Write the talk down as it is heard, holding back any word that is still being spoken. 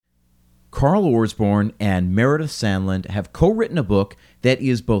Carl Orsborn and Meredith Sandland have co-written a book that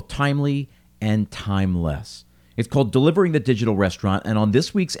is both timely and timeless. It's called Delivering the Digital Restaurant, and on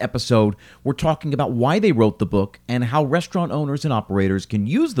this week's episode, we're talking about why they wrote the book and how restaurant owners and operators can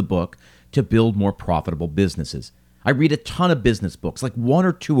use the book to build more profitable businesses. I read a ton of business books, like 1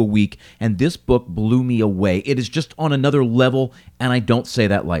 or 2 a week, and this book blew me away. It is just on another level, and I don't say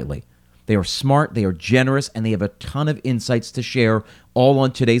that lightly. They are smart, they are generous, and they have a ton of insights to share, all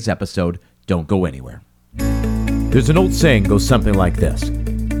on today's episode. Don't go anywhere. There's an old saying goes something like this.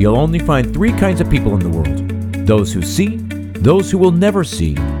 You'll only find 3 kinds of people in the world. Those who see, those who will never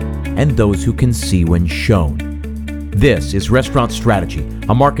see, and those who can see when shown. This is Restaurant Strategy,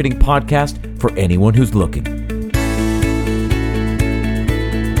 a marketing podcast for anyone who's looking.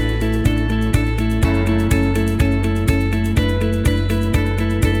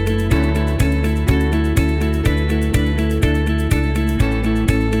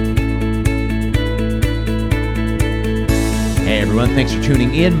 Thanks for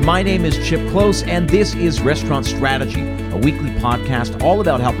tuning in. My name is Chip Close, and this is Restaurant Strategy, a weekly podcast all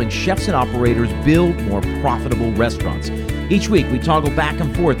about helping chefs and operators build more profitable restaurants. Each week, we toggle back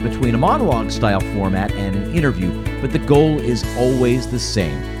and forth between a monologue-style format and an interview, but the goal is always the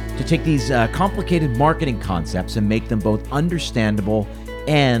same, to take these complicated marketing concepts and make them both understandable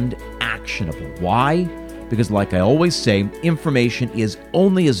and actionable. Why? Because like I always say, information is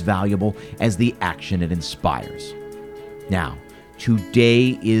only as valuable as the action it inspires. Now,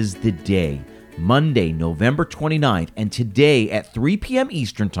 today is the day, Monday, November 29th, and today at 3 p.m.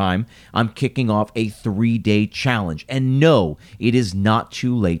 Eastern Time, I'm kicking off a 3-day challenge. And no, it is not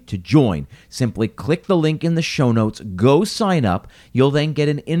too late to join. Simply click the link in the show notes, go sign up. You'll then get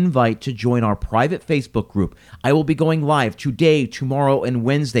an invite to join our private Facebook group. I will be going live today, tomorrow, and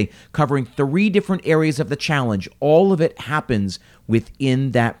Wednesday, covering 3 different areas of the challenge. All of it happens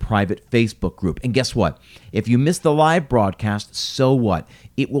within that private Facebook group. And guess what? If you miss the live broadcast, so what?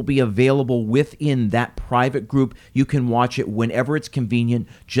 It will be available within that private group. You can watch it whenever it's convenient,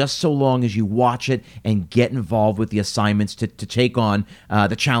 just so long as you watch it and get involved with the assignments to take on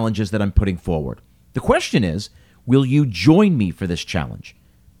the challenges that I'm putting forward. The question is, will you join me for this challenge?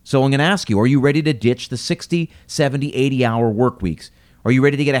 So I'm going to ask you, are you ready to ditch the 60, 70, 80-hour work weeks? Are you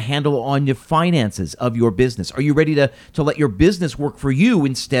ready to get a handle on the finances of your business? Are you ready to let your business work for you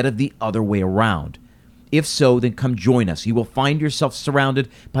instead of the other way around? If so, then come join us. You will find yourself surrounded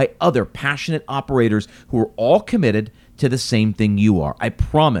by other passionate operators who are all committed to the same thing you are. I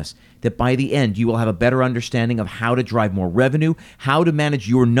promise that by the end, you will have a better understanding of how to drive more revenue, how to manage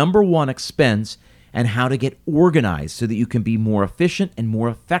your number one expense, and how to get organized so that you can be more efficient and more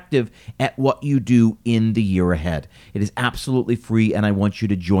effective at what you do in the year ahead. It is absolutely free, and I want you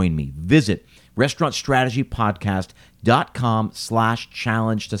to join me. Visit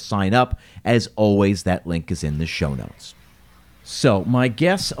restaurantstrategypodcast.com/challenge to sign up. As always, that link is in the show notes. So my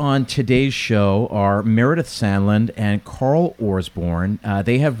guests on today's show are Meredith Sandland and Carl Orsborn.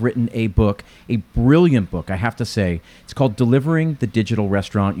 They have written a book, a brilliant book, I have to say. It's called Delivering the Digital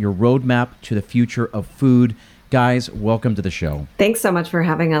Restaurant, Your Roadmap to the Future of Food. Guys, welcome to the show. Thanks so much for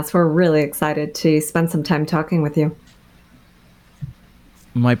having us. We're really excited to spend some time talking with you.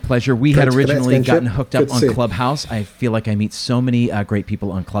 My pleasure. We had originally gotten hooked up on Clubhouse. I feel like I meet so many great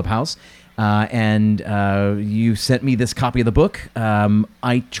people on Clubhouse. And you sent me this copy of the book.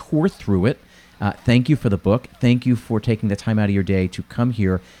 I tore through it. Thank you for the book. Thank you for taking the time out of your day to come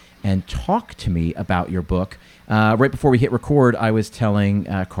here and talk to me about your book. Right before we hit record, I was telling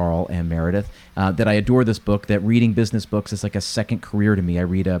Carl and Meredith that I adore this book, that reading business books is like a second career to me. I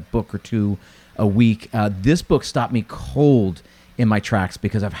read a book or 2 a week. This book stopped me cold in my tracks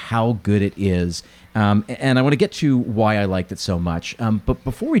because of how good it is. And I want to get to why I liked it so much. But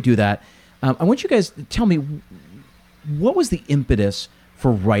before we do that, I want you guys to tell me, what was the impetus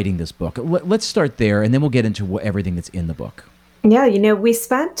for writing this book? Let's start there, and then we'll get into everything that's in the book. Yeah, we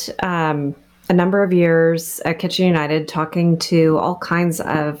spent a number of years at Kitchen United talking to all kinds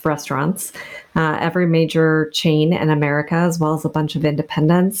of restaurants, every major chain in America, as well as a bunch of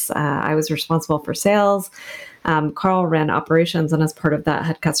independents. I was responsible for sales. Carl ran operations, and as part of that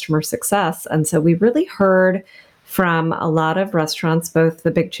had customer success. And so we really heard from a lot of restaurants, both the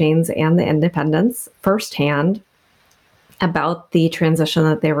big chains and the independents, firsthand about the transition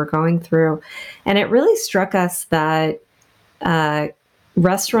that they were going through. And it really struck us that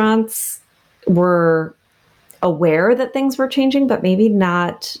restaurants were aware that things were changing, but maybe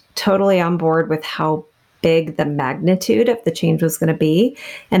not totally on board with how big the magnitude of the change was going to be,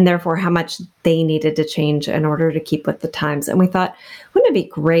 and therefore how much they needed to change in order to keep with the times. And we thought, wouldn't it be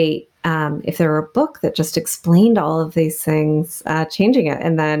great if there were a book that just explained all of these things, changing it.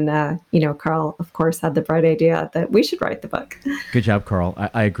 And then, Carl, of course, had the bright idea that we should write the book. Good job, Carl.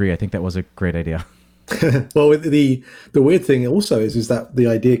 I agree. I think that was a great idea. Well, the weird thing also is that the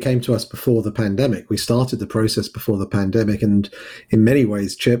idea came to us before the pandemic. We started the process before the pandemic, and in many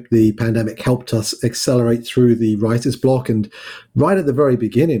ways, Chip, the pandemic helped us accelerate through the writer's block. And right at the very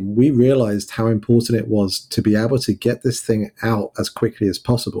beginning, we realized how important it was to be able to get this thing out as quickly as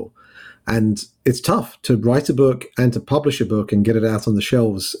possible. And it's tough to write a book and to publish a book and get it out on the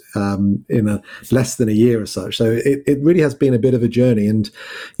shelves in less than a year or so. So it really has been a bit of a journey. And,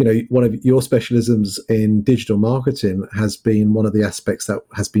 one of your specialisms in digital marketing has been one of the aspects that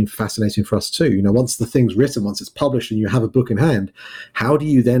has been fascinating for us too. Once the thing's written, once it's published and you have a book in hand, how do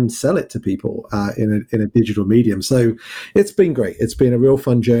you then sell it to people in a digital medium? So it's been great. It's been a real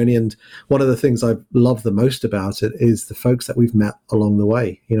fun journey. And one of the things I've loved the most about it is the folks that we've met along the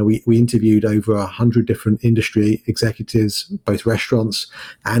way. We interviewed over 100 different industry executives, both restaurants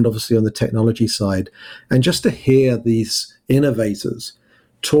and obviously on the technology side. And just to hear these innovators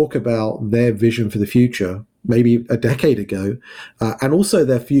talk about their vision for the future, maybe a decade ago, and also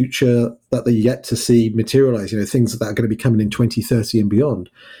their future that they're yet to see materialize, things that are going to be coming in 2030 and beyond.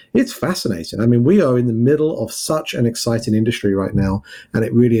 It's fascinating. I mean, we are in the middle of such an exciting industry right now, and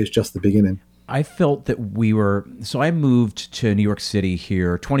it really is just the beginning. I felt that I moved to New York City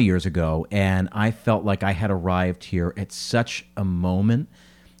here 20 years ago, and I felt like I had arrived here at such a moment.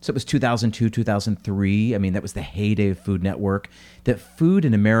 So it was 2002, 2003. I mean, that was the heyday of Food Network. That food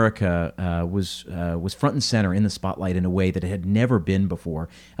in America was front and center in the spotlight in a way that it had never been before.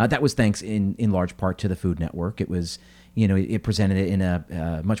 That was thanks in large part to the Food Network. It was, it presented it in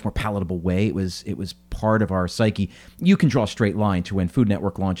a much more palatable way. It was part of our psyche. You can draw a straight line to when Food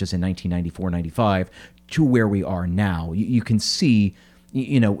Network launches in 1994, 95 to where we are now. You can see,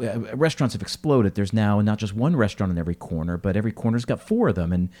 restaurants have exploded. There's now not just one restaurant in every corner, but every corner's got 4 of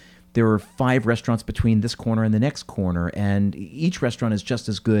them. And there are 5 restaurants between this corner and the next corner. And each restaurant is just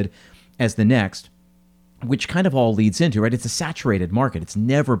as good as the next, which kind of all leads into, right? It's a saturated market. It's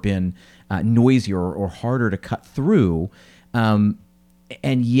never been noisier or harder to cut through. And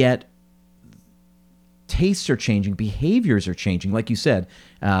yet tastes are changing, behaviors are changing. Like you said,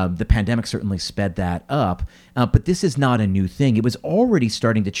 the pandemic certainly sped that up, but this is not a new thing. It was already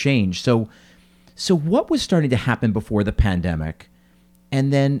starting to change. So what was starting to happen before the pandemic?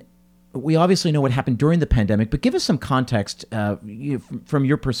 And then we obviously know what happened during the pandemic, but give us some context from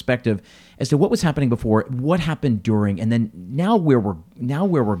your perspective as to what was happening before, what happened during, and then now where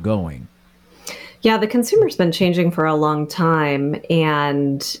we're going. Yeah, the consumer's been changing for a long time,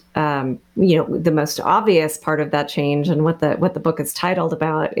 and the most obvious part of that change, and what the book is titled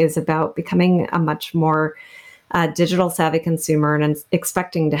about, is about becoming a much more digital savvy consumer and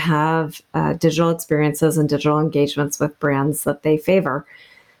expecting to have digital experiences and digital engagements with brands that they favor.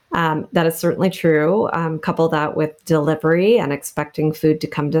 That is certainly true. Couple that with delivery and expecting food to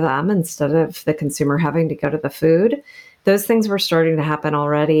come to them instead of the consumer having to go to the food. Those things were starting to happen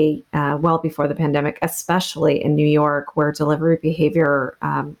already well before the pandemic, especially in New York, where delivery behavior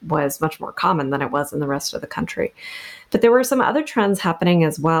was much more common than it was in the rest of the country. But there were some other trends happening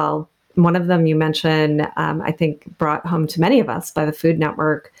as well. One of them you mentioned, I think brought home to many of us by the Food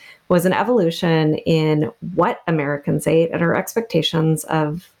Network, was an evolution in what Americans ate and our expectations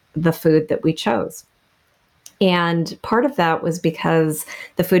of the food that we chose. And part of that was because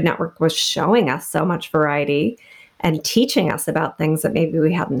the Food Network was showing us so much variety and teaching us about things that maybe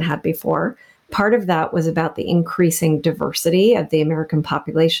we hadn't had before. Part of that was about the increasing diversity of the American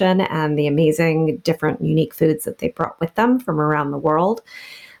population and the amazing different unique foods that they brought with them from around the world.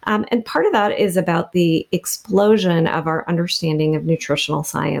 And part of that is about the explosion of our understanding of nutritional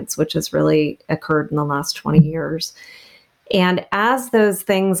science, which has really occurred in the last 20 years. And as those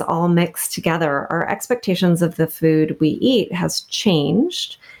things all mix together, our expectations of the food we eat has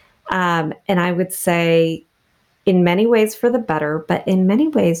changed. And I would say in many ways for the better, but in many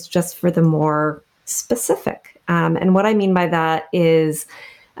ways just for the more specific. And what I mean by that is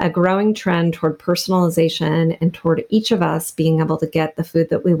a growing trend toward personalization and toward each of us being able to get the food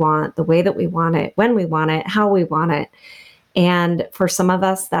that we want, the way that we want it, when we want it, how we want it. And for some of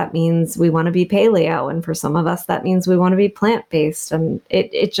us, that means we want to be paleo. And for some of us, that means we want to be plant-based. And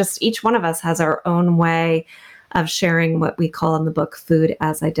it just, each one of us has our own way of sharing what we call in the book food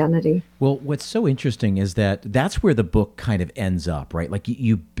as identity. Well, what's so interesting is that that's where the book kind of ends up, right? Like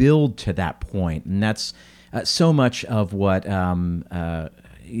you build to that point, and that's so much of what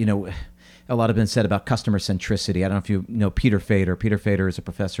a lot has been said about customer centricity. I don't know if you know Peter Fader. Peter Fader is a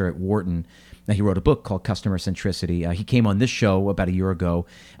professor at Wharton. He wrote a book called Customer Centricity. He came on this show about a year ago,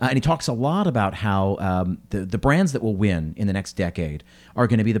 and he talks a lot about how the brands that will win in the next decade are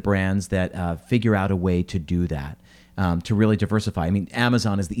going to be the brands that figure out a way to do that. To really diversify. I mean,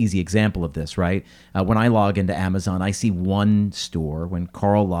 Amazon is the easy example of this, right? When I log into Amazon, I see one store. When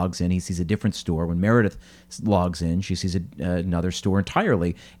Carl logs in, he sees a different store. When Meredith logs in, she sees another store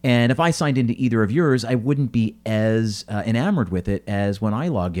entirely. And if I signed into either of yours, I wouldn't be as enamored with it as when I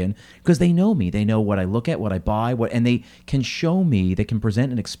log in, because they know me. They know what I look at, what I buy, and they can show me, they can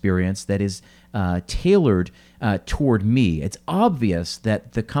present an experience that is tailored toward me. It's obvious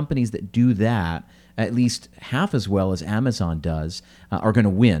that the companies that do that, at least half as well as Amazon does, are going to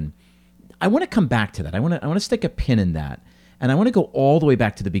win. I want to come back to that. I want to stick a pin in that. And I want to go all the way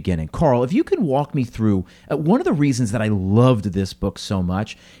back to the beginning. Carl, if you can walk me through, one of the reasons that I loved this book so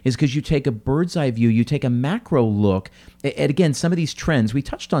much is because you take a bird's eye view, you take a macro look at, again, some of these trends. We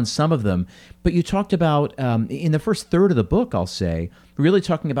touched on some of them, but you talked about, in the first third of the book, I'll say, really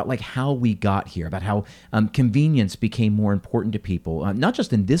talking about like how we got here, about how convenience became more important to people, not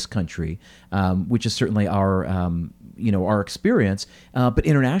just in this country, which is certainly our experience, but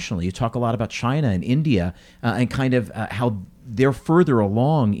internationally. You talk a lot about China and India, and kind of how they're further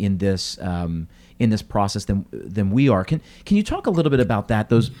along in this process than we are. Can you talk a little bit about that?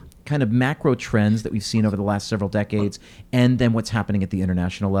 Those kind of macro trends that we've seen over the last several decades, and then what's happening at the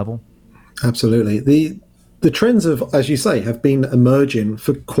international level? Absolutely. The trends of, as you say, have been emerging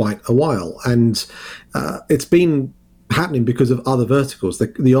for quite a while, and it's been happening because of other verticals.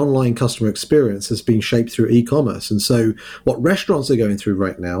 The online customer experience has been shaped through e-commerce, and so what restaurants are going through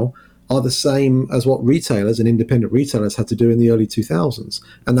right now are the same as what retailers and independent retailers had to do in the early 2000s,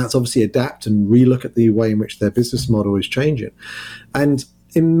 and that's obviously adapt and relook at the way in which their business model is changing. And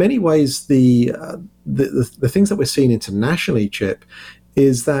in many ways, the things that we're seeing internationally, Chip,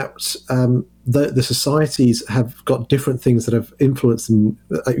 is that the societies have got different things that have influenced them.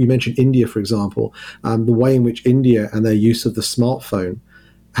 You mentioned India, for example. The way in which India and their use of the smartphone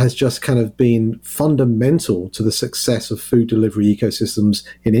has just kind of been fundamental to the success of food delivery ecosystems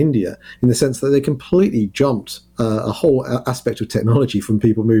in India, in the sense that they completely jumped a whole aspect of technology from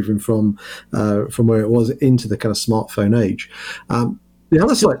people moving from where it was into the kind of smartphone age. The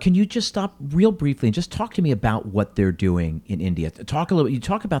other side. Can you just stop real briefly and just talk to me about what they're doing in India? You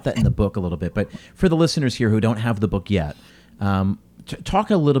talk about that in the book a little bit, but for the listeners here who don't have the book yet, talk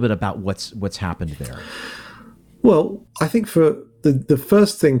a little bit about what's happened there. Well, I think for the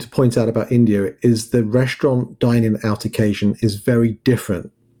first thing to point out about India is the restaurant dining out occasion is very different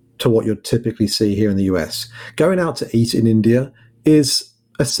to what you'd typically see here in the US. Going out to eat in India is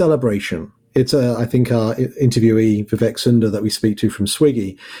a celebration. It's I think our interviewee Vivek Sundar that we speak to from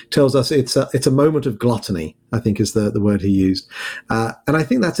Swiggy tells us it's a moment of gluttony, I think is the word he used. And I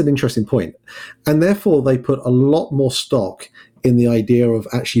think that's an interesting point. And therefore they put a lot more stock in the idea of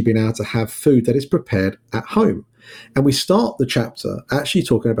actually being able to have food that is prepared at home. And we start the chapter actually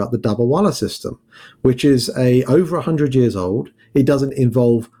talking about the Dabawala system, which is over 100 years old. It doesn't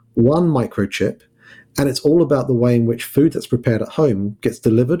involve one microchip. And it's all about the way in which food that's prepared at home gets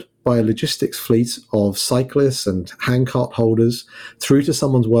delivered by a logistics fleet of cyclists and handcart holders through to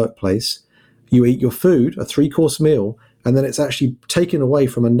someone's workplace. You eat your food, a 3-course meal, and then it's actually taken away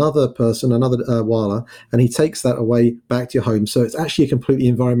from another person, another wala, and he takes that away back to your home. So it's actually a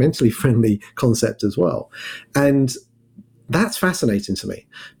completely environmentally friendly concept as well. And that's fascinating to me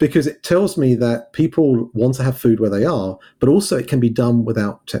because it tells me that people want to have food where they are, but also it can be done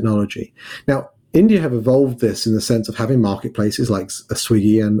without technology. Now, India have evolved this in the sense of having marketplaces like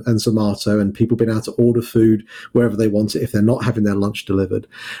Swiggy and Zomato, and people being able to order food wherever they want it if they're not having their lunch delivered.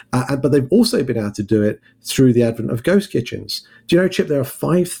 But they've also been able to do it through the advent of ghost kitchens. Do you know, Chip, there are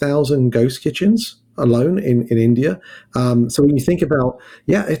 5,000 ghost kitchens alone in India. So when you think about,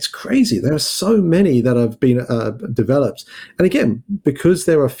 it's crazy. There are so many that have been developed. And again, because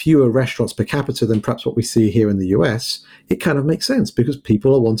there are fewer restaurants per capita than perhaps what we see here in the US, it kind of makes sense because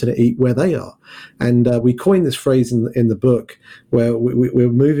people are wanting to eat where they are. And we coined this phrase in the book where we're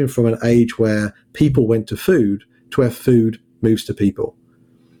moving from an age where people went to food to where food moves to people.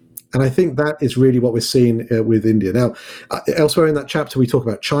 And I think that is really what we're seeing with India. Now, elsewhere in that chapter, we talk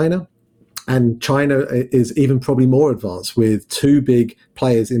about China. And China is even probably more advanced with 2 big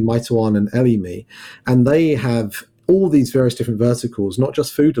players in Meituan and Ele.me. And they have all these various different verticals, not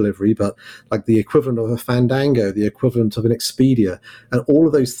just food delivery, but like the equivalent of a Fandango, the equivalent of an Expedia, and all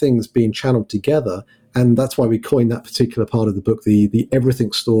of those things being channeled together. And that's why we coined that particular part of the book, the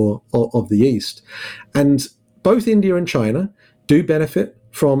everything store of the East. And both India and China do benefit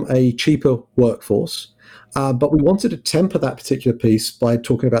from a cheaper workforce. But we wanted to temper that particular piece by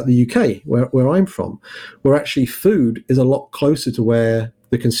talking about the UK, where I'm from, where actually food is a lot closer to where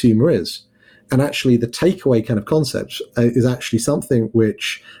the consumer is. And actually the takeaway kind of concept is actually something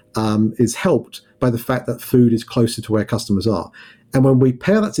which is helped by the fact that food is closer to where customers are. And when we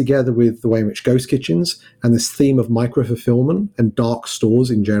pair that together with the way in which ghost kitchens and this theme of micro-fulfillment and dark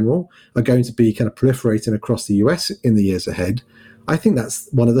stores in general are going to be kind of proliferating across the US in the years ahead, I think that's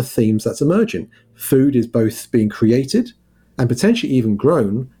one of the themes that's emerging. Food is both being created and potentially even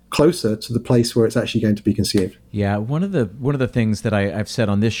grown closer to the place where it's actually going to be consumed. Yeah, one of the things that I've said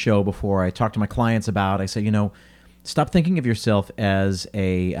on this show before, I talk to my clients about, I say, stop thinking of yourself as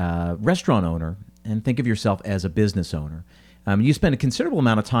a restaurant owner and think of yourself as a business owner. You spend a considerable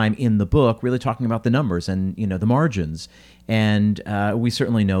amount of time in the book really talking about the numbers and the margins, and we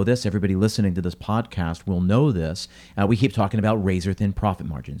certainly know this. Everybody listening to this podcast will know this. We keep talking about razor-thin profit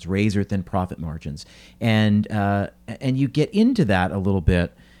margins, and you get into that a little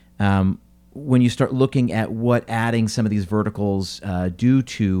bit when you start looking at what adding some of these verticals do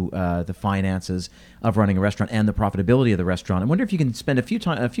to the finances of running a restaurant and the profitability of the restaurant. I wonder if you can spend a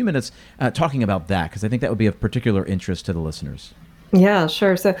few minutes talking about that, because I think that would be of particular interest to the listeners. Yeah,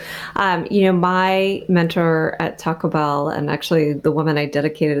 sure. So, my mentor at Taco Bell, and actually the woman I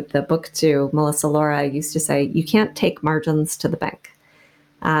dedicated the book to, Melissa Laura, used to say, you can't take margins to the bank.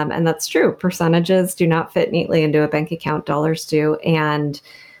 And that's true. Percentages do not fit neatly into a bank account, dollars do. And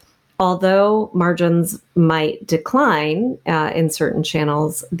although margins might decline in certain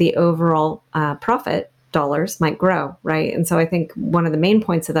channels, the overall profit dollars might grow, right? And so I think one of the main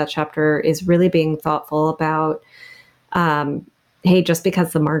points of that chapter is really being thoughtful about, hey, just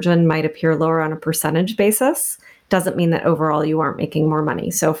because the margin might appear lower on a percentage basis doesn't mean that overall you aren't making more money.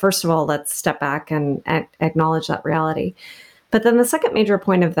 So first of all, let's step back and acknowledge that reality. But then the second major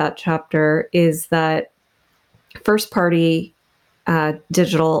point of that chapter is that first-party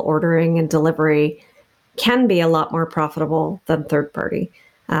digital ordering and delivery can be a lot more profitable than third party.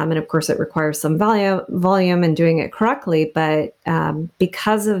 And of course, it requires some volume and doing it correctly. But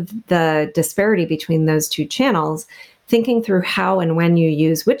because of the disparity between those two channels, thinking through how and when you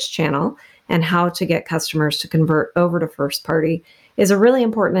use which channel and how to get customers to convert over to first party is a really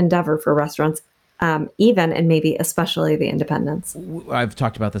important endeavor for restaurants, even and maybe especially the independents. I've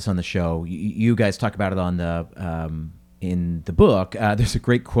talked about this on the show. You guys talk about it on the in the book. There's a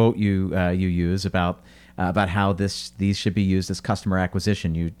great quote you use about how these should be used as customer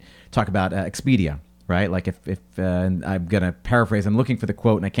acquisition. You talk about Expedia, right? Like if and I'm going to paraphrase. I'm looking for the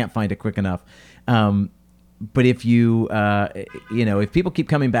quote and I can't find it quick enough. But if if people keep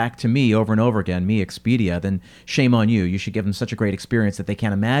coming back to me over and over again, me Expedia, then shame on you. You should give them such a great experience that they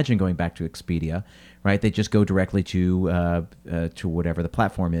can't imagine going back to Expedia, right? They just go directly to whatever the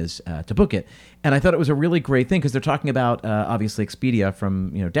platform is to book it. And I thought it was a really great thing because they're talking about obviously Expedia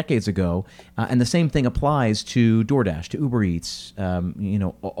from decades ago, and the same thing applies to DoorDash, to Uber Eats,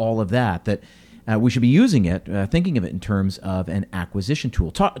 all of that. That we should be using it, thinking of it in terms of an acquisition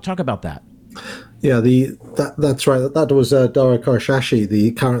tool. Talk about that. Yeah, that's right. That was Dara Khosrowshahi,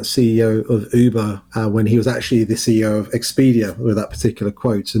 the current CEO of Uber, when he was actually the CEO of Expedia, with that particular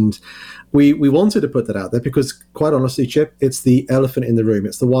quote. And we wanted to put that out there because, quite honestly, Chip, it's the elephant in the room.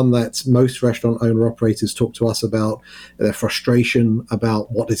 It's the one that most restaurant owner-operators talk to us about, their frustration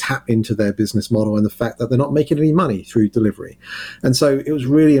about what is happening to their business model and the fact that they're not making any money through delivery. And so it was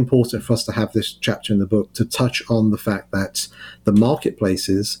really important for us to have this chapter in the book to touch on the fact that the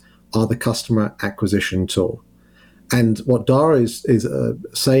marketplaces are the customer acquisition tool. And what Dara is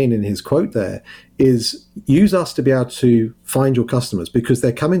saying in his quote there is use us to be able to find your customers because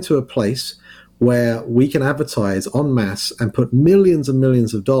they're coming to a place where we can advertise en masse and put millions and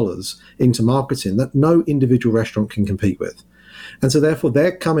millions of dollars into marketing that no individual restaurant can compete with. And so therefore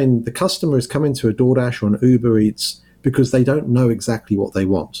the customer is coming to a DoorDash or an Uber Eats because they don't know exactly what they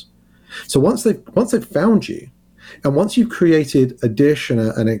want. So once they've found you, and once you've created a dish and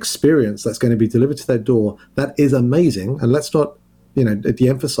an experience that's going to be delivered to their door, that is amazing. And let's not,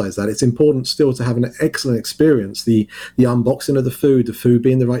 de-emphasize that. It's important still to have an excellent experience. The unboxing of the food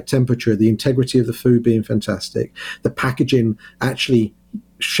being the right temperature, the integrity of the food being fantastic, the packaging actually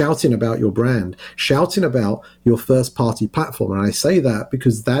shouting about your brand, shouting about your first party platform. And I say that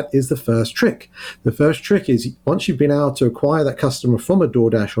because that is the first trick. The first trick is once you've been able to acquire that customer from a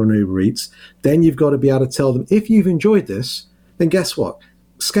DoorDash or an Uber Eats, then you've got to be able to tell them, if you've enjoyed this, then guess what?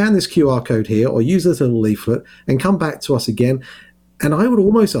 Scan this QR code here or use this little leaflet and come back to us again. And I would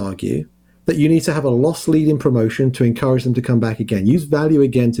almost argue that you need to have a loss leading promotion to encourage them to come back again. Use value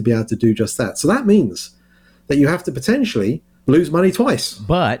again to be able to do just that. So that means that you have to potentially lose money twice.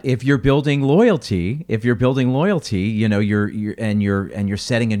 But if you're building loyalty, you know, you're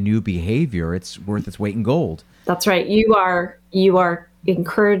setting a new behavior, it's worth its weight in gold. That's right. You are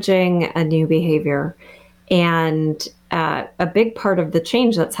encouraging a new behavior. And a big part of the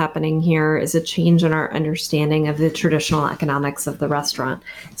change that's happening here is a change in our understanding of the traditional economics of the restaurant.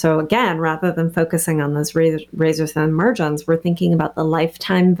 So again, rather than focusing on those razor-thin margins, we're thinking about the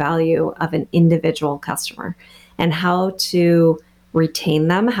lifetime value of an individual customer and how to retain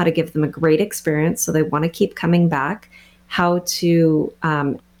them, how to give them a great experience so they want to keep coming back, how to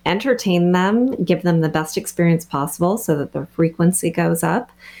entertain them, give them the best experience possible so that their frequency goes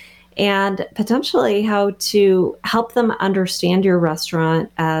up, and potentially how to help them understand your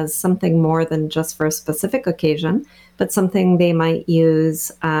restaurant as something more than just for a specific occasion, but something they might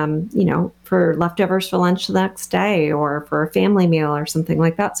use, for leftovers for lunch the next day or for a family meal or something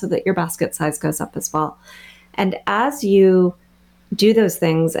like that, so that your basket size goes up as well. And as you do those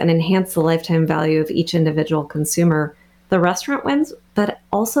things and enhance the lifetime value of each individual consumer, the restaurant wins, but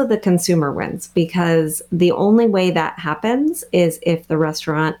also the consumer wins, because the only way that happens is if the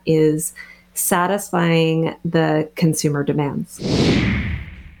restaurant is satisfying the consumer demands.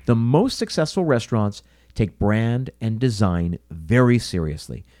 The most successful restaurants take brand and design very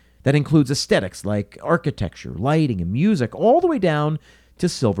seriously. That includes aesthetics like architecture, lighting, and music, all the way down to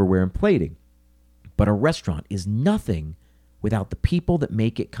silverware and plating. But a restaurant is nothing without the people that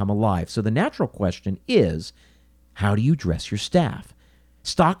make it come alive. So the natural question is, how do you dress your staff?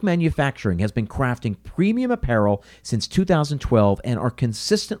 Stock Manufacturing has been crafting premium apparel since 2012 and are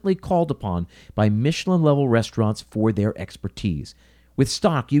consistently called upon by Michelin-level restaurants for their expertise. With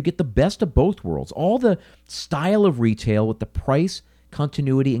Stock, you get the best of both worlds, all the style of retail with the price,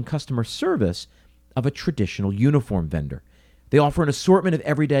 continuity, and customer service of a traditional uniform vendor. They offer an assortment of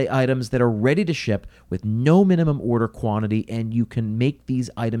everyday items that are ready to ship with no minimum order quantity, and you can make these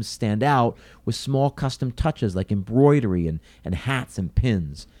items stand out with small custom touches like embroidery and hats and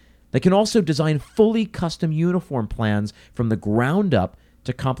pins. They can also design fully custom uniform plans from the ground up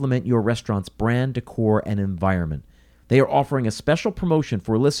to complement your restaurant's brand, decor, and environment. They are offering a special promotion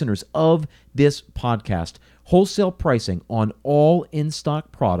for listeners of this podcast, wholesale pricing on all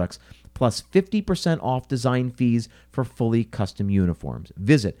in-stock products, plus 50% off design fees for fully custom uniforms.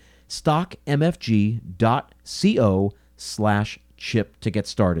 Visit stockmfg.co/chip to get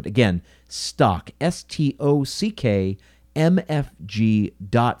started. Again, stock,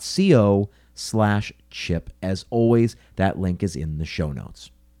 stockmfg.co/chip. As always, that link is in the show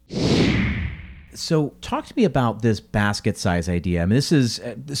notes. So talk to me about this basket size idea. I mean, this is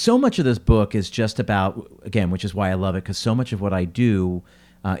so much of this book is just about, again, which is why I love it, because so much of what I do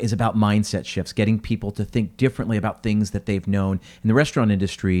is about mindset shifts, getting people to think differently about things that they've known. And the restaurant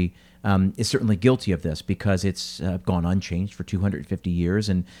industry is certainly guilty of this because it's gone unchanged for 250 years.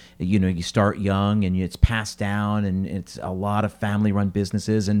 And, you start young and it's passed down, and it's a lot of family-run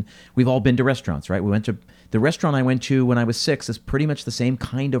businesses. And we've all been to restaurants, right? The restaurant I went to when I was 6 is pretty much the same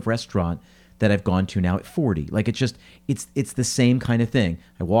kind of restaurant that I've gone to now at 40. Like it's the same kind of thing.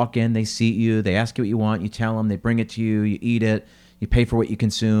 I walk in, they seat you, they ask you what you want, you tell them, they bring it to you, you eat it, you pay for what you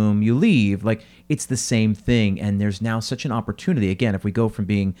consume, you leave. Like, it's the same thing. And there's now such an opportunity, again, if we go from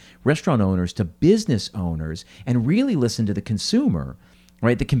being restaurant owners to business owners and really listen to the consumer,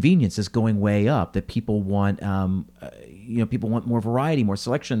 right? The convenience is going way up, that people want, people want more variety, more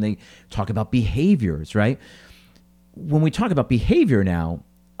selection. They talk about behaviors, right? When we talk about behavior now,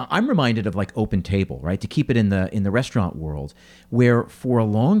 I'm reminded of like Open Table, right? To keep it in the restaurant world, where for a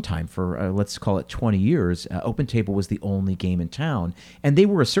long time, for let's call it 20 years, Open Table was the only game in town, and they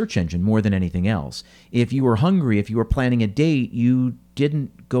were a search engine more than anything else. If you were hungry, if you were planning a date, you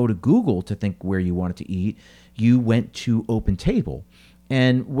didn't go to Google to think where you wanted to eat. You went to Open Table.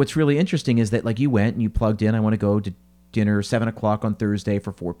 And what's really interesting is that, like, you went and you plugged in, I want to go to dinner 7 o'clock on Thursday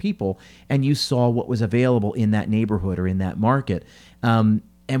for 4 people, and you saw what was available in that neighborhood or in that market.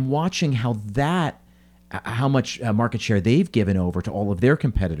 And watching how much market share they've given over to all of their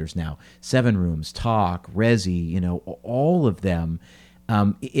competitors now, Seven Rooms, Talk, Resy, all of them.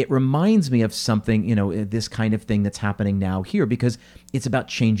 It reminds me of something, this kind of thing that's happening now here, because it's about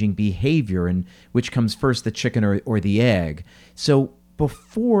changing behavior and which comes first, the chicken or the egg. So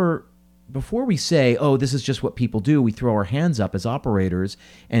before we say, oh, this is just what people do, we throw our hands up as operators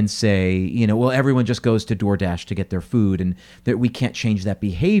and say, well, everyone just goes to DoorDash to get their food and that we can't change that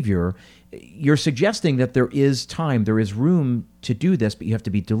behavior. You're suggesting that there is time, there is room to do this, but you have to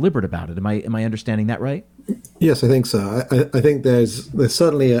be deliberate about it. Am I understanding that right? Yes, I think so. I think there's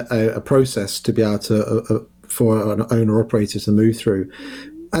certainly a process to be able to, for an owner operator to move through.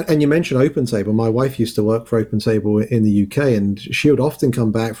 And you mentioned OpenTable. My wife used to work for OpenTable in the UK, and she would often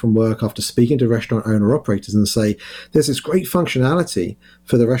come back from work after speaking to restaurant owner operators and say, there's this great functionality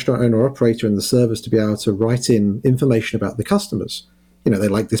for the restaurant owner operator and the servers to be able to write in information about the customers. You know, they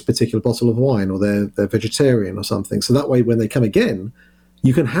like this particular bottle of wine, or they're vegetarian or something. So that way, when they come again,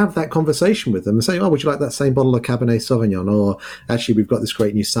 you can have that conversation with them and say, oh, would you like that same bottle of Cabernet Sauvignon? Or actually, we've got this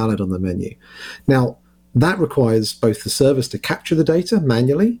great new salad on the menu. Now, that requires both the service to capture the data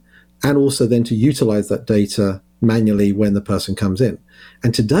manually and also then to utilize that data manually when the person comes in.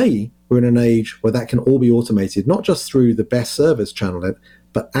 And today, we're in an age where that can all be automated, not just through the best service channel,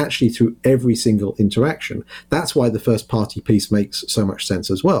 but actually through every single interaction. That's why the first party piece makes so much sense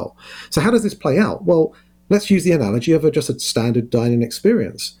as well. So how does this play out? Well, let's use the analogy of just a standard dining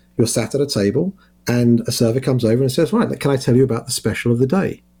experience. You're sat at a table and a server comes over and says, right, can I tell you about the special of the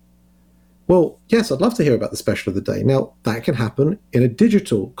day? Well, yes, I'd love to hear about the special of the day. Now, that can happen in a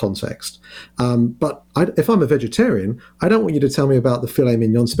digital context. But if I'm a vegetarian, I don't want you to tell me about the filet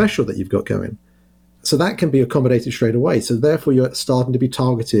mignon special that you've got going. So that can be accommodated straight away. So therefore, you're starting to be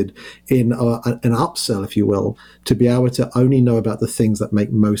targeted in an upsell, if you will, to be able to only know about the things that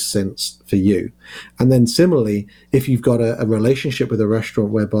make most sense for you. And then similarly, if you've got a relationship with a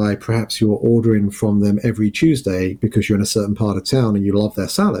restaurant whereby perhaps you're ordering from them every Tuesday because you're in a certain part of town and you love their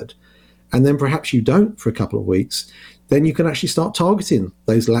salad, and then perhaps you don't for a couple of weeks, then you can actually start targeting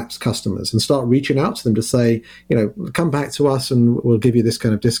those lapsed customers and start reaching out to them to say, you know, come back to us and we'll give you this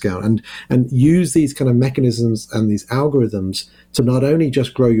kind of discount, and use these kind of mechanisms and these algorithms to not only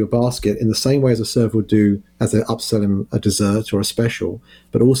just grow your basket in the same way as a server would do as they're upselling a dessert or a special,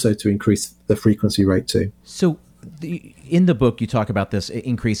 but also to increase the frequency rate too. So in the book, you talk about this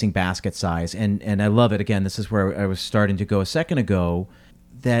increasing basket size, and I love it. Again, this is where I was starting to go a second ago,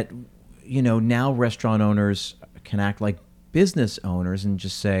 that, you know, now restaurant owners can act like business owners and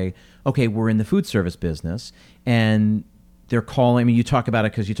just say, okay, we're in the food service business, and they're calling. I mean, you talk about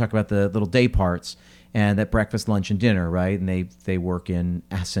it because you talk about the little day parts, and that breakfast, lunch, and dinner, right? And they work in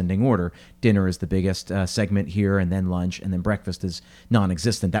ascending order. Dinner is the biggest segment here, and then lunch, and then breakfast is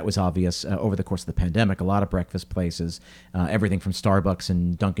non-existent. That was obvious over the course of the pandemic. A lot of breakfast places, everything from Starbucks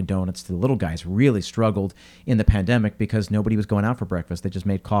and Dunkin' Donuts to the little guys, really struggled in the pandemic because nobody was going out for breakfast. They just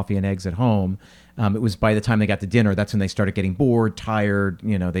made coffee and eggs at home. It was by the time they got to dinner, that's when they started getting bored, tired.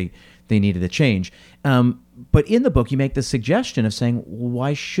 You know, they needed a change. But in the book, you make the suggestion of saying,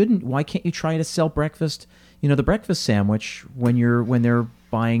 why can't you try to sell breakfast, you know, the breakfast sandwich when they're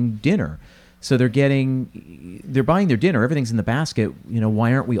buying dinner? So they're buying their dinner, everything's in the basket. You know,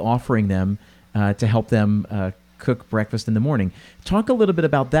 why aren't we offering them to help them cook breakfast in the morning? Talk a little bit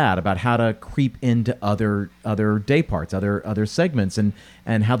about that, about how to creep into other day parts, other segments,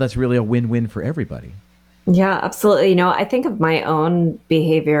 and how that's really a win-win for everybody. Yeah, absolutely. You know, I think of my own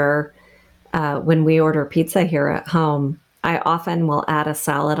behavior when we order pizza here at home. I often will add a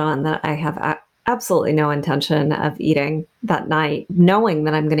salad on that I have absolutely no intention of eating that night, knowing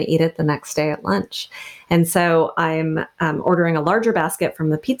that I'm going to eat it the next day at lunch. And so I'm ordering a larger basket from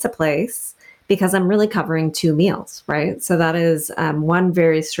the pizza place because I'm really covering 2 meals, right? So that is one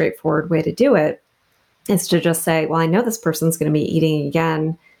very straightforward way to do it, is to just say, well, I know this person's going to be eating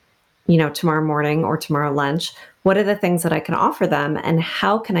again, you know, tomorrow morning or tomorrow lunch. What are the things that I can offer them, and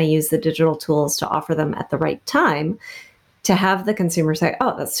how can I use the digital tools to offer them at the right time to have the consumer say,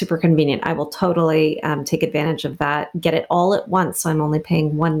 oh, that's super convenient. I will totally take advantage of that, get it all at once. So I'm only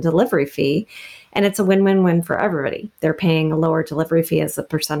paying one delivery fee. And it's a win-win-win for everybody. They're paying a lower delivery fee as a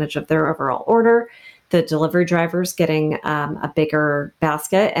percentage of their overall order. The delivery driver's getting a bigger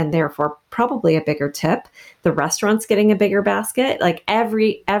basket and therefore probably a bigger tip. The restaurant's getting a bigger basket. Like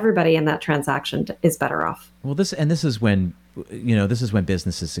everybody in that transaction is better off. Well, this is when, you know, this is when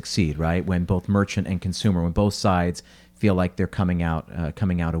businesses succeed, right? When both merchant and consumer, when both sides feel like they're coming out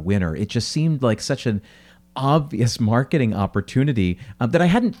a winner. It just seemed like such an obvious marketing opportunity that I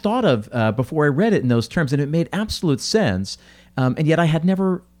hadn't thought of before I read it in those terms, and it made absolute sense. And yet I had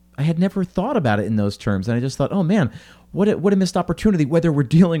never thought about it in those terms. And I just thought, oh man, what a missed opportunity, whether we're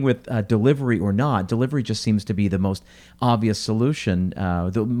dealing with delivery or not. Delivery just seems to be the most obvious solution,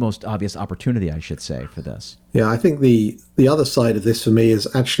 the most obvious opportunity, I should say, for this. Yeah, I think the other side of this for me is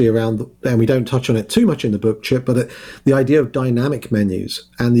actually around, and we don't touch on it too much in the book, Chip, but the idea of dynamic menus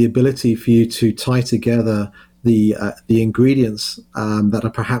and the ability for you to tie together the ingredients that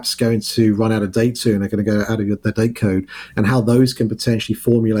are perhaps going to run out of date soon, are going to go out of the date code, and how those can potentially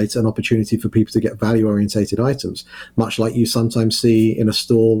formulate an opportunity for people to get value-orientated items, much like you sometimes see in a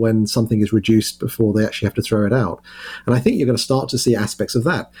store when something is reduced before they actually have to throw it out. And I think you're going to start to see aspects of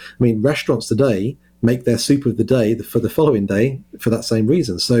that. I mean, restaurants today make their soup of the day for the following day for that same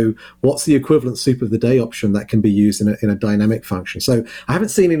reason. So what's the equivalent soup of the day option that can be used in a dynamic function? So I haven't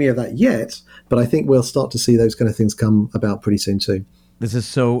seen any of that yet, but I think we'll start to see those kind of things come about pretty soon too. This is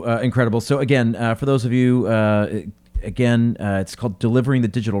so incredible. So again, for those of you, it's called Delivering the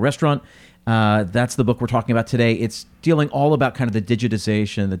Digital Restaurant. That's the book we're talking about today. It's dealing all about kind of the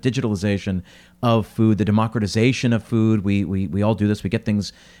digitalization of food, the democratization of food. We all do this. We get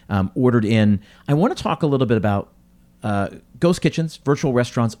things ordered in. I want to talk a little bit about ghost kitchens, virtual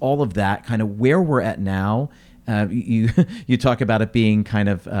restaurants, all of that, kind of where we're at now. You talk about it being kind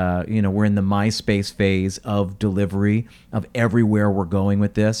of, we're in the MySpace phase of delivery, of everywhere we're going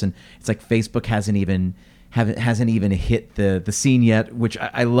with this. And it's like Facebook hasn't even hit the scene yet, which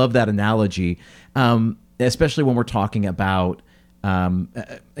I love that analogy, especially when we're talking about,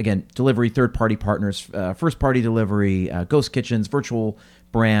 again, delivery, third-party partners, first-party delivery, ghost kitchens, virtual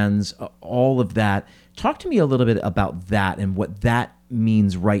brands, all of that. Talk to me a little bit about that and what that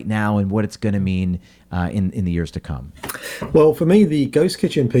means right now and what it's going to mean in the years to come. Well, for me, the ghost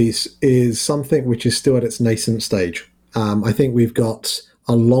kitchen piece is something which is still at its nascent stage. I think we've got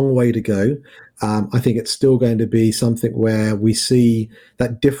a long way to go. I think it's still going to be something where we see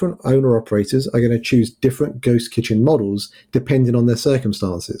that different owner-operators are going to choose different ghost kitchen models depending on their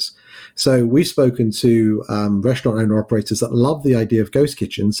circumstances. So we've spoken to restaurant owner-operators that love the idea of ghost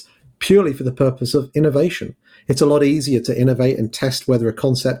kitchens purely for the purpose of innovation. It's a lot easier to innovate and test whether a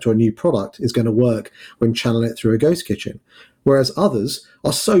concept or a new product is going to work when channeling it through a ghost kitchen. Whereas others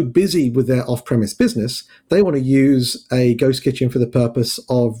are so busy with their off-premise business, they want to use a ghost kitchen for the purpose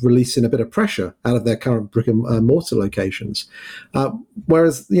of releasing a bit of pressure out of their current brick and mortar locations.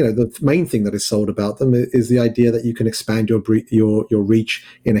 Whereas, the main thing that is sold about them is the idea that you can expand your reach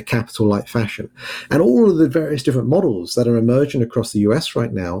in a capital-like fashion. And all of the various different models that are emerging across the US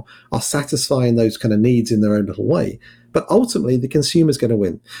right now are satisfying those kind of needs in their own little way. But ultimately, the consumer's going to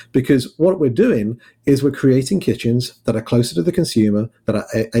win, because what we're doing is we're creating kitchens that are closer to the consumer, that are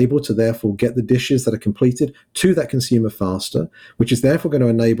able to therefore get the dishes that are completed to that consumer faster, which is therefore going to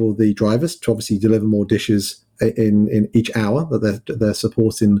enable the drivers to obviously deliver more dishes in each hour that they're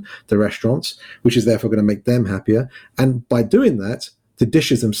supporting the restaurants, which is therefore going to make them happier. And by doing that, the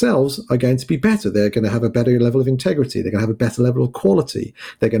dishes themselves are going to be better. They're going to have a better level of integrity. They're going to have a better level of quality.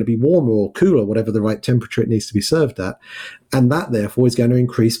 They're going to be warmer or cooler, whatever the right temperature it needs to be served at. And that, therefore, is going to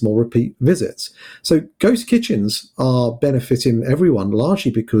increase more repeat visits. So ghost kitchens are benefiting everyone largely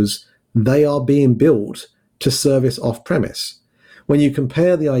because they are being built to service off-premise. When you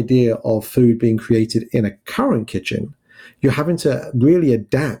compare the idea of food being created in a current kitchen, you're having to really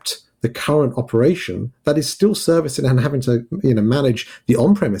adapt the current operation that is still servicing and having to manage the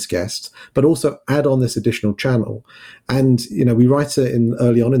on-premise guests, but also add on this additional channel. And we write it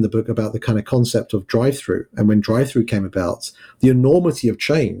early on in the book about the kind of concept of drive-through. And when drive-through came about, the enormity of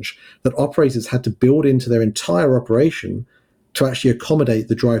change that operators had to build into their entire operation to actually accommodate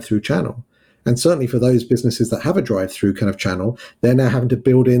the drive-through channel. And certainly for those businesses that have a drive-through kind of channel, they're now having to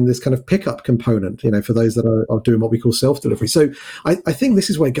build in this kind of pickup component, for those that are doing what we call self-delivery. So I think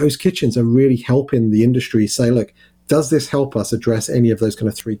this is where ghost kitchens are really helping the industry say, look, does this help us address any of those kind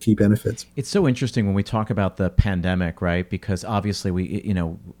of three key benefits? It's so interesting when we talk about the pandemic, right? Because obviously we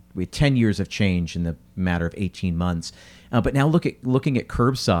had 10 years of change in the matter of 18 months. But now looking at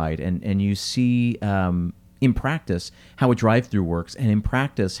curbside and you see in practice how a drive-through works, and in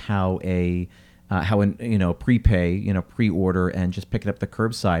practice how prepay, pre-order and just pick it up the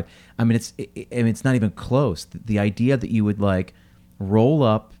curbside. I mean, it's not even close. The idea that you would like roll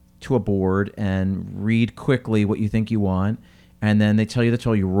up to a board and read quickly what you think you want, and then they tell you the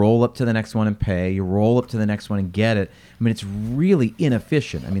total, you roll up to the next one and pay, you roll up to the next one and get it. I mean, it's really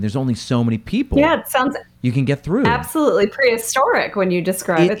inefficient. I mean, there's only so many people. Yeah, it sounds you can get through. Absolutely prehistoric when you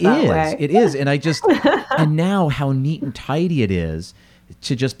describe it that way. It is. And and now how neat and tidy it is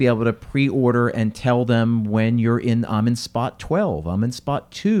to just be able to pre-order and tell them when I'm in spot 12, I'm in spot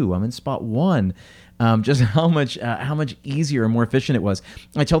 2, I'm in spot 1. Just how much easier and more efficient it was.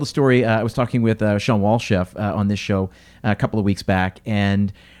 I tell the story. I was talking with Sean Walchef on this show a couple of weeks back,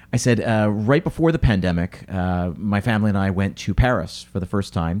 and I said right before the pandemic, my family and I went to Paris for the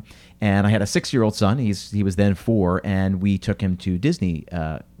first time, and I had a 6-year-old son. He was then 4, and we took him to Disney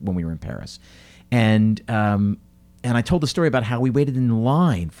when we were in Paris, and I told the story about how we waited in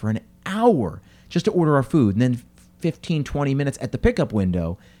line for an hour just to order our food, and then 15, 20 minutes at the pickup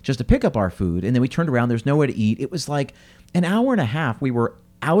window just to pick up our food. And then we turned around, there's nowhere to eat. It was like an hour and a half. We were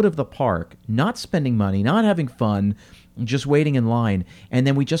out of the park, not spending money, not having fun, just waiting in line. And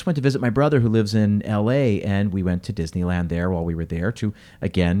then we just went to visit my brother who lives in LA, and we went to Disneyland there while we were there to,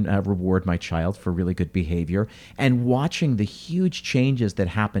 again, reward my child for really good behavior. And watching the huge changes that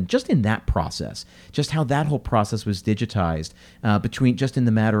happened just in that process, just how that whole process was digitized between just in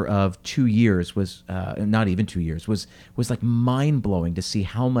the matter of 2 years was, not even 2 years, was like mind-blowing to see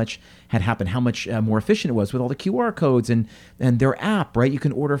how much had happened, how much more efficient it was with all the QR codes and their app, right? You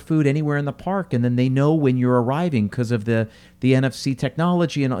can order food anywhere in the park, and then they know when you're arriving because of the NFC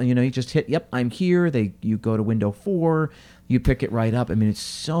technology, and you just hit, yep, I'm here. You go to window 4, you pick it right up. I mean, it's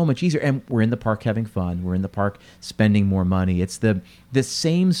so much easier, and we're in the park having fun. We're in the park spending more money. It's the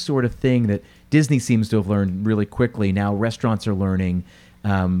same sort of thing that Disney seems to have learned really quickly. Now restaurants are learning,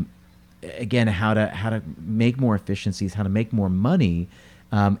 again, how to make more efficiencies, how to make more money.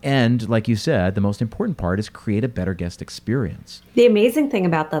 And like you said, the most important part is create a better guest experience. The amazing thing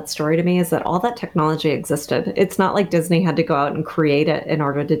about that story to me is that all that technology existed. It's not like Disney had to go out and create it in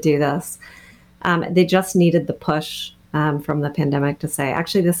order to do this. They just needed the push from the pandemic to say,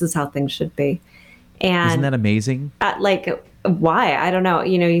 actually, this is how things should be. And isn't that amazing? Why? I don't know.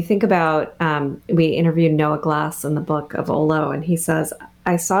 You think about, we interviewed Noah Glass in the book of Olo, and he says,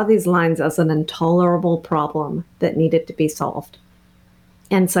 I saw these lines as an intolerable problem that needed to be solved.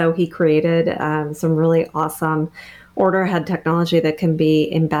 And so he created some really awesome order ahead technology that can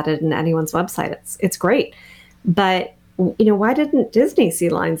be embedded in anyone's website. It's great. But, why didn't Disney see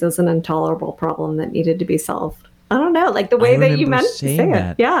lines as an intolerable problem that needed to be solved? I don't know, like the way that you meant to say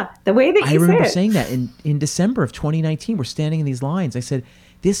it. Yeah, the way that you say it. I remember saying that in December of 2019. We're standing in these lines. I said,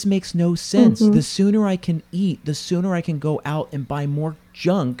 this makes no sense. Mm-hmm. The sooner I can eat, the sooner I can go out and buy more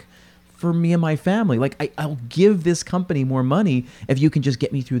junk for me and my family. Like I'll give this company more money if you can just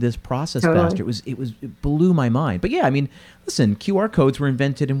get me through this process faster. It blew my mind. But yeah, I mean, listen, QR codes were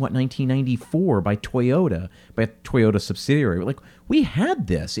invented in 1994 by a Toyota subsidiary. Like we had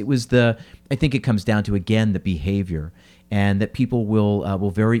this. It was I think it comes down to, again, the behavior, and that people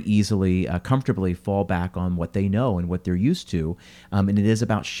will very easily, comfortably fall back on what they know and what they're used to. And it is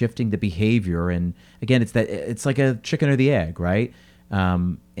about shifting the behavior. And again, it's like a chicken or the egg, right?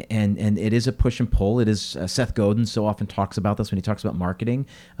 And it is a push and pull. It is Seth Godin so often talks about this when he talks about marketing.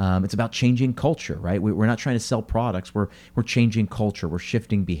 It's about changing culture, right? We're not trying to sell products. We're changing culture. We're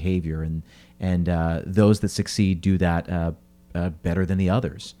shifting behavior, and those that succeed do that better than the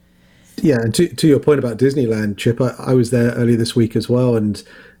others. Yeah, and to your point about Disneyland, Chip, I was there earlier this week as well, and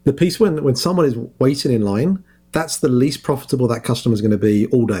the piece when someone is waiting in line, that's the least profitable that customer is going to be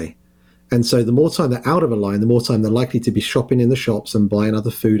all day. And so the more time they're out of a line, the more time they're likely to be shopping in the shops and buying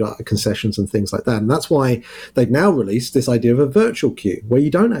other food concessions and things like that. And that's why they've now released this idea of a virtual queue, where you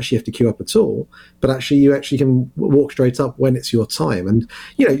don't actually have to queue up at all, but actually you actually can walk straight up when it's your time. And,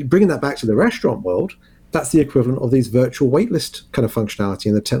 bringing that back to the restaurant world, that's the equivalent of these virtual waitlist kind of functionality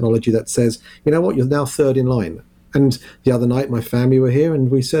and the technology that says, you know what, you're now third in line. And the other night, my family were here and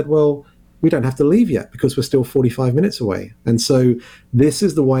we said, well, we don't have to leave yet because we're still 45 minutes away. And so this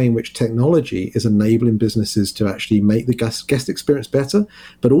is the way in which technology is enabling businesses to actually make the guest experience better,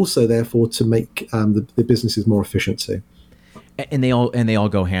 but also therefore to make the businesses more efficient too. And they all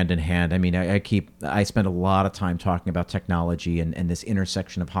go hand in hand. I mean, I spend a lot of time talking about technology and this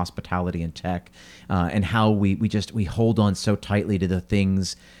intersection of hospitality and tech, and how we hold on so tightly to the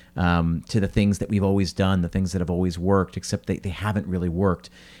things that we've always done, the things that have always worked, except they haven't really worked.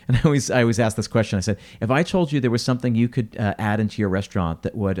 And I always ask this question. I said, if I told you there was something you could add into your restaurant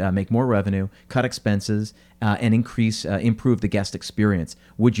that would make more revenue, cut expenses, and improve the guest experience,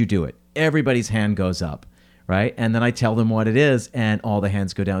 would you do it? Everybody's hand goes up. Right? And then I tell them what it is, and all the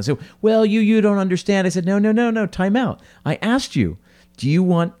hands go down. So, well, you don't understand. I said, no, time out. I asked you, do you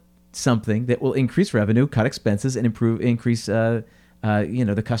want something that will increase revenue, cut expenses, and increase the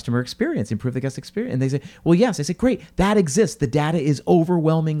customer experience, improve the guest experience? And they say, well, yes. I said, great, that exists. The data is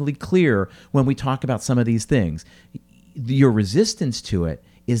overwhelmingly clear when we talk about some of these things. Your resistance to it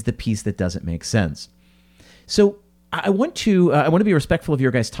is the piece that doesn't make sense. So I want to be respectful of your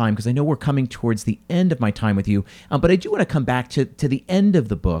guys' time, because I know we're coming towards the end of my time with you, but I do want to come back to the end of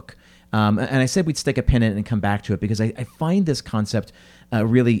the book. And I said we'd stick a pin in it and come back to it, because I find this concept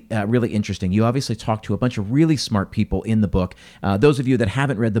really interesting. You obviously talk to a bunch of really smart people in the book. Those of you that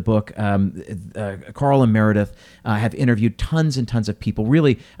haven't read the book, Carl and Meredith have interviewed tons and tons of people,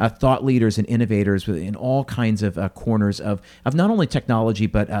 really thought leaders and innovators in all kinds of corners of not only technology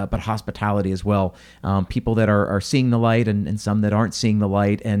but hospitality as well. People that are seeing the light and some that aren't seeing the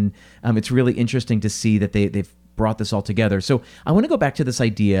light, and it's really interesting to see that they've brought this all together. So I want to go back to this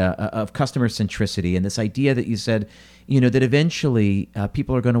idea of customer centricity and this idea that you said, that eventually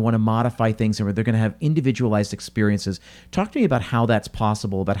people are going to want to modify things and they're going to have individualized experiences. Talk to me about how that's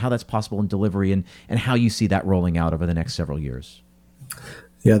possible, in delivery and how you see that rolling out over the next several years.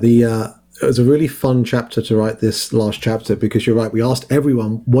 Yeah, it was a really fun chapter to write, this last chapter, because you're right. We asked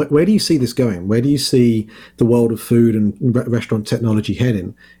everyone, where do you see this going? Where do you see the world of food and restaurant technology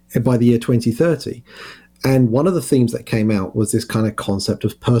heading by the year 2030? And one of the themes that came out was this kind of concept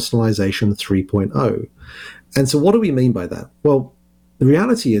of personalization 3.0. And so what do we mean by that? Well, the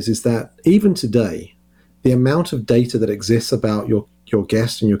reality is that even today, the amount of data that exists about your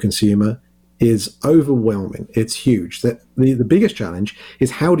guest and your consumer is overwhelming. It's huge. The biggest challenge is,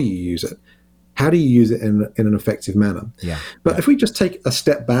 how do you use it? How do you use it in an effective manner? Yeah. But if we just take a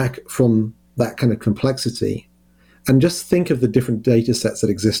step back from that kind of complexity and just think of the different data sets that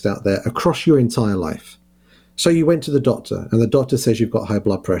exist out there across your entire life. So you went to the doctor and the doctor says you've got high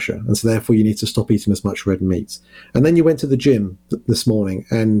blood pressure, and so therefore you need to stop eating as much red meat. And then you went to the gym this morning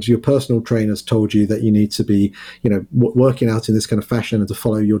and your personal trainers told you that you need to be, working out in this kind of fashion and to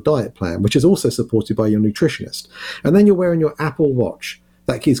follow your diet plan, which is also supported by your nutritionist. And then you're wearing your Apple Watch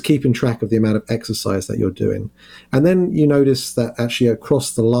that is keeping track of the amount of exercise that you're doing. And then you notice that actually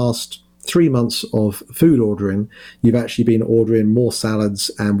across the last 3 months of food ordering, you've actually been ordering more salads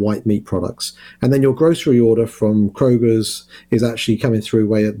and white meat products. And then your grocery order from Kroger's is actually coming through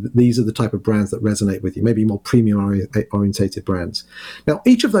where these are the type of brands that resonate with you, maybe more premium orientated brands. Now,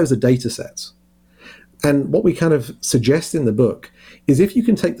 each of those are data sets. And what we kind of suggest in the book is, if you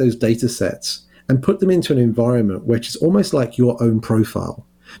can take those data sets and put them into an environment which is almost like your own profile,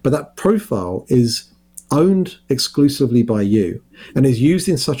 but that profile is owned exclusively by you and is used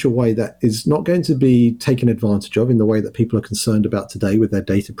in such a way that is not going to be taken advantage of in the way that people are concerned about today with their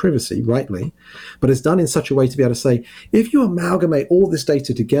data privacy, rightly, but it's done in such a way to be able to say, if you amalgamate all this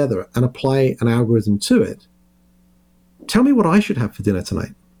data together and apply an algorithm to it, tell me what I should have for dinner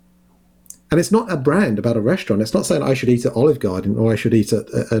tonight. And it's not a brand about a restaurant. It's not saying I should eat at Olive Garden or I should eat at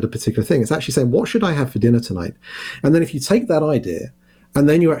a particular thing. It's actually saying, what should I have for dinner tonight? And then if you take that idea and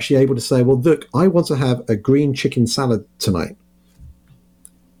then you're actually able to say, well, look, I want to have a green chicken salad tonight.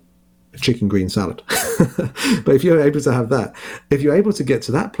 A chicken green salad. But if you're able to have that, if you're able to get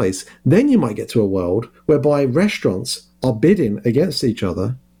to that place, then you might get to a world whereby restaurants are bidding against each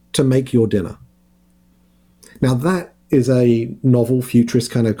other to make your dinner. Now that is a novel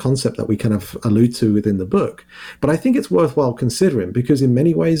futurist kind of concept that we kind of allude to within the book. But I think it's worthwhile considering, because in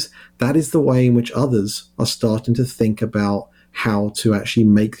many ways, that is the way in which others are starting to think about how to actually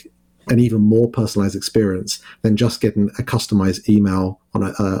make an even more personalized experience than just getting a customized email on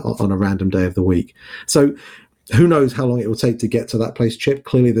a random day of the week. So who knows how long it will take to get to that place, Chip.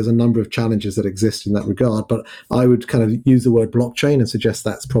 Clearly, there's a number of challenges that exist in that regard, but I would kind of use the word blockchain and suggest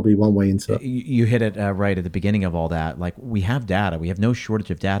that's probably one way into it. You hit it right at the beginning of all that. Like, we have data. We have no shortage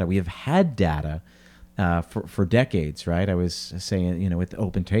of data. We have had data for decades, right? I was saying, with the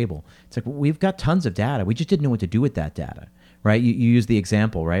Open Table, it's like, we've got tons of data. We just didn't know what to do with that data, right? You use the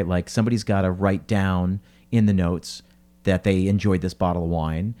example, right? Like, somebody's got to write down in the notes that they enjoyed this bottle of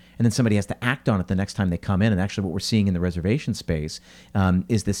wine, and then somebody has to act on it the next time they come in. And actually what we're seeing in the reservation space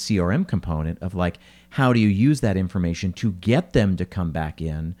is this CRM component of, like, how do you use that information to get them to come back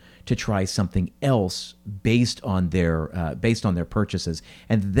in to try something else based on their purchases.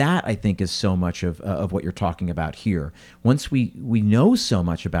 And that, I think, is so much of what you're talking about here. Once we know so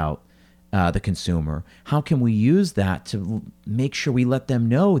much about the consumer, how can we use that to make sure we let them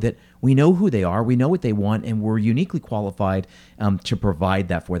know that we know who they are, we know what they want, and we're uniquely qualified to provide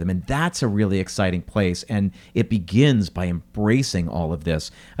that for them. And that's a really exciting place. And it begins by embracing all of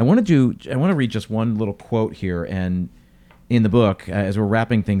this. I want to read just one little quote here and in the book as we're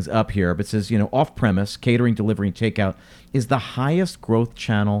wrapping things up here. But it says, off-premise, catering, delivery, and takeout is the highest growth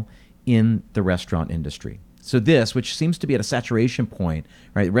channel in the restaurant industry. So this, which seems to be at a saturation point,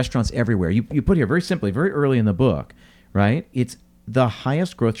 right? Restaurants everywhere. You put here very simply, very early in the book, right? It's the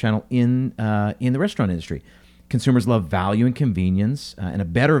highest growth channel in the restaurant industry. Consumers love value and convenience, and a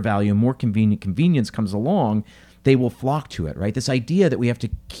better value, more convenience comes along, they will flock to it, right? This idea that we have to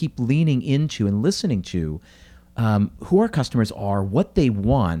keep leaning into and listening to who our customers are, what they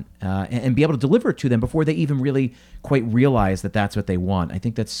want, and be able to deliver it to them before they even really quite realize that that's what they want. I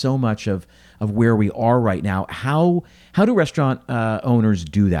think that's so much of where we are right now. How do restaurant owners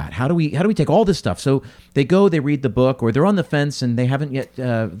do that? How do we take all this stuff? So they go, they read the book, or they're on the fence and they haven't yet,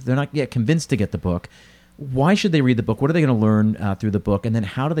 they're not yet convinced to get the book. Why should they read the book? What are they going to learn through the book? And then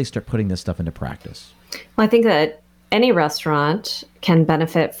how do they start putting this stuff into practice? Well, I think that any restaurant can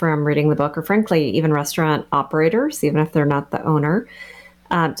benefit from reading the book, or frankly, even restaurant operators, even if they're not the owner,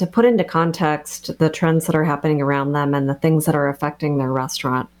 to put into context the trends that are happening around them and the things that are affecting their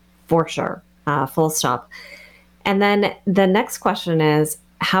restaurant, for sure, full stop. And then the next question is,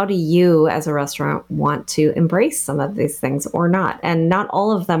 how do you as a restaurant want to embrace some of these things or not? And not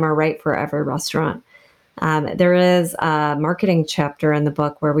all of them are right for every restaurant. There is a marketing chapter in the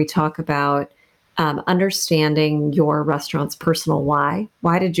book where we talk about understanding your restaurant's personal why.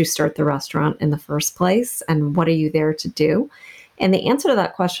 Why did you start the restaurant in the first place? And what are you there to do? And the answer to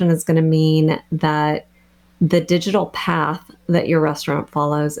that question is going to mean that the digital path that your restaurant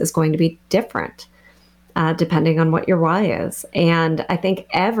follows is going to be different depending on what your why is. And I think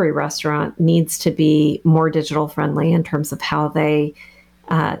every restaurant needs to be more digital friendly in terms of how they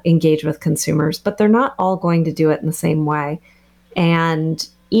engage with consumers, but they're not all going to do it in the same way. And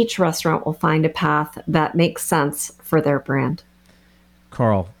each restaurant will find a path that makes sense for their brand.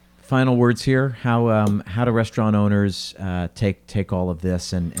 Carl, final words here. How do restaurant owners take all of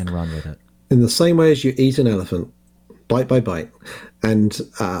this and run with it? In the same way as you eat an elephant, bite by bite, and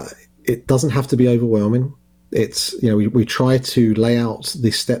it doesn't have to be overwhelming. It's, we try to lay out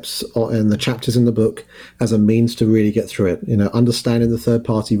the steps and the chapters in the book as a means to really get through it. Understanding the third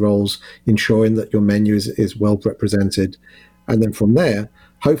party roles, ensuring that your menu is well represented, and then from there,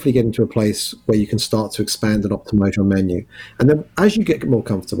 hopefully getting to a place where you can start to expand and optimize your menu. And then as you get more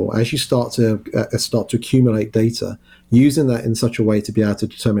comfortable, as you start to accumulate data, using that in such a way to be able to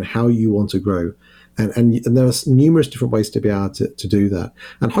determine how you want to grow. And there are numerous different ways to be able to do that.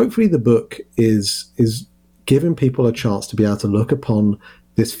 And hopefully the book is giving people a chance to be able to look upon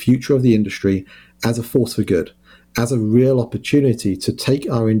this future of the industry as a force for good, as a real opportunity to take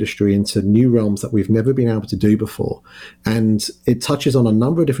our industry into new realms that we've never been able to do before. And it touches on a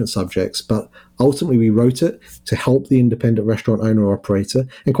number of different subjects, but ultimately we wrote it to help the independent restaurant owner or operator,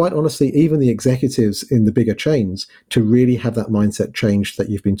 and quite honestly, even the executives in the bigger chains, to really have that mindset change that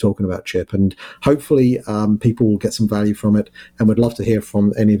you've been talking about, Chip. And hopefully people will get some value from it, and would love to hear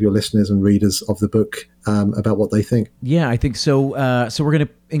from any of your listeners and readers of the book about what they think. Yeah, I think so. So we're going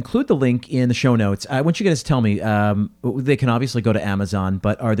to include the link in the show notes. I want you guys to tell me, they can obviously go to Amazon,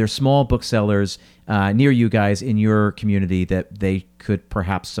 but are there small booksellers near you guys in your community that they could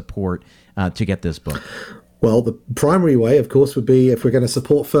perhaps support to get this book? Well, the primary way, of course, would be, if we're going to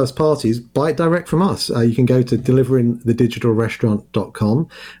support first parties, buy it direct from us. You can go to deliveringthedigitalrestaurant.com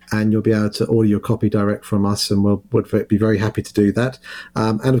and you'll be able to order your copy direct from us, and we'd be very happy to do that.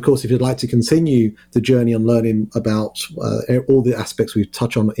 And of course, if you'd like to continue the journey on learning about all the aspects we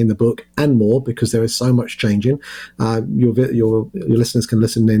touch on in the book and more, because there is so much changing, your listeners can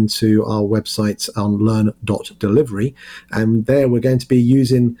listen into our website on learn.delivery. And there we're going to be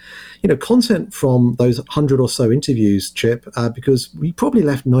using content from those 100 or so interviews, Chip, because we probably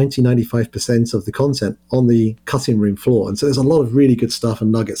left 95% of the content on the cutting room floor. And so there's a lot of really good stuff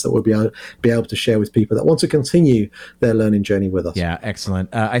and nuggets that we'll be able to share with people that want to continue their learning journey with us. Yeah,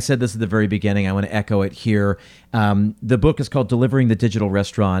 excellent. I said this at the very beginning. I want to echo it here. The book is called Delivering the Digital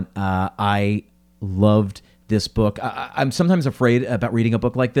Restaurant. I loved this book. I'm sometimes afraid about reading a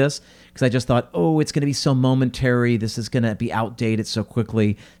book like this because I just thought, it's going to be so momentary. This is going to be outdated so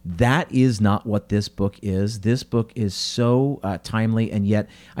quickly. That is not what this book is. This book is so timely, and yet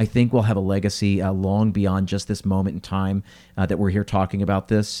I think will have a legacy long beyond just this moment in time that we're here talking about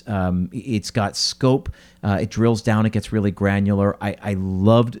this. It's got scope. It drills down. It gets really granular. I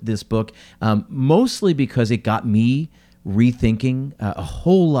loved this book, mostly because it got me rethinking a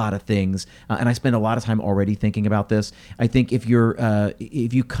whole lot of things, and I spend a lot of time already thinking about this. I think if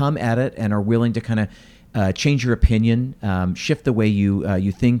you come at it and are willing to kind of change your opinion, shift the way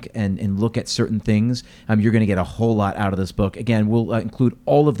you think and look at certain things, you're going to get a whole lot out of this book. Again, we'll include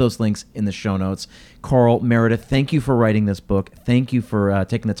all of those links in the show notes. Carl, Meredith, thank you for writing this book. Thank you for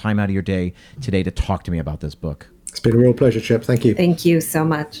taking the time out of your day today to talk to me about this book. It's been a real pleasure, Chip. Thank you. Thank you so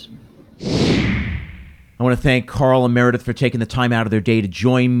much. I want to thank Carl and Meredith for taking the time out of their day to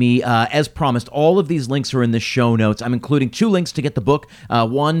join me. As promised, all of these links are in the show notes. I'm including 2 links to get the book.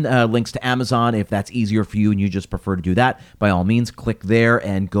 One links to Amazon. If that's easier for you and you just prefer to do that, by all means, click there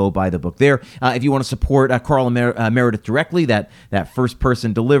and go buy the book there. If you want to support Carl and Meredith directly, that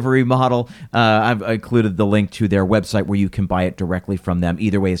first-person delivery model, I've included the link to their website where you can buy it directly from them.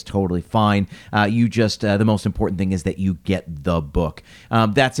 Either way is totally fine. The most important thing is that you get the book.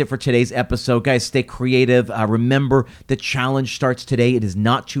 That's it for today's episode. Guys, stay creative. creative. Remember, the challenge starts today. It is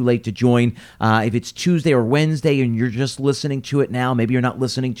not too late to join. If it's Tuesday or Wednesday and you're just listening to it now, maybe you're not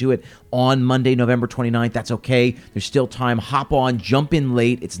listening to it on Monday, November 29th, that's okay. There's still time. Hop on, jump in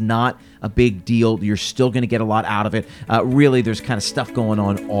late. It's not a big deal. You're still going to get a lot out of it. Really, there's kind of stuff going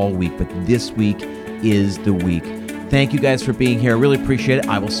on all week, but this week is the week. Thank you guys for being here. I really appreciate it.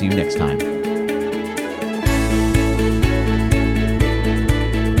 I will see you next time.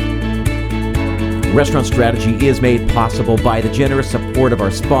 Restaurant Strategy is made possible by the generous support of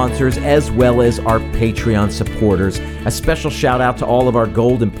our sponsors as well as our Patreon supporters. A special shout out to all of our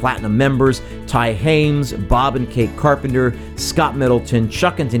Gold and Platinum members: Ty Hames, Bob and Kate Carpenter, Scott Middleton,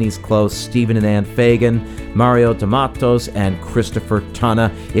 Chuck and Denise Close, Stephen and Ann Fagan, Mario Tomatos, and Christopher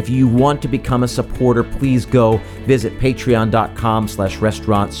Tunna. If you want to become a supporter, please go visit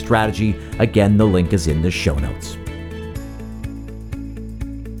patreon.com/restaurant strategy. Again, the link is in the show notes.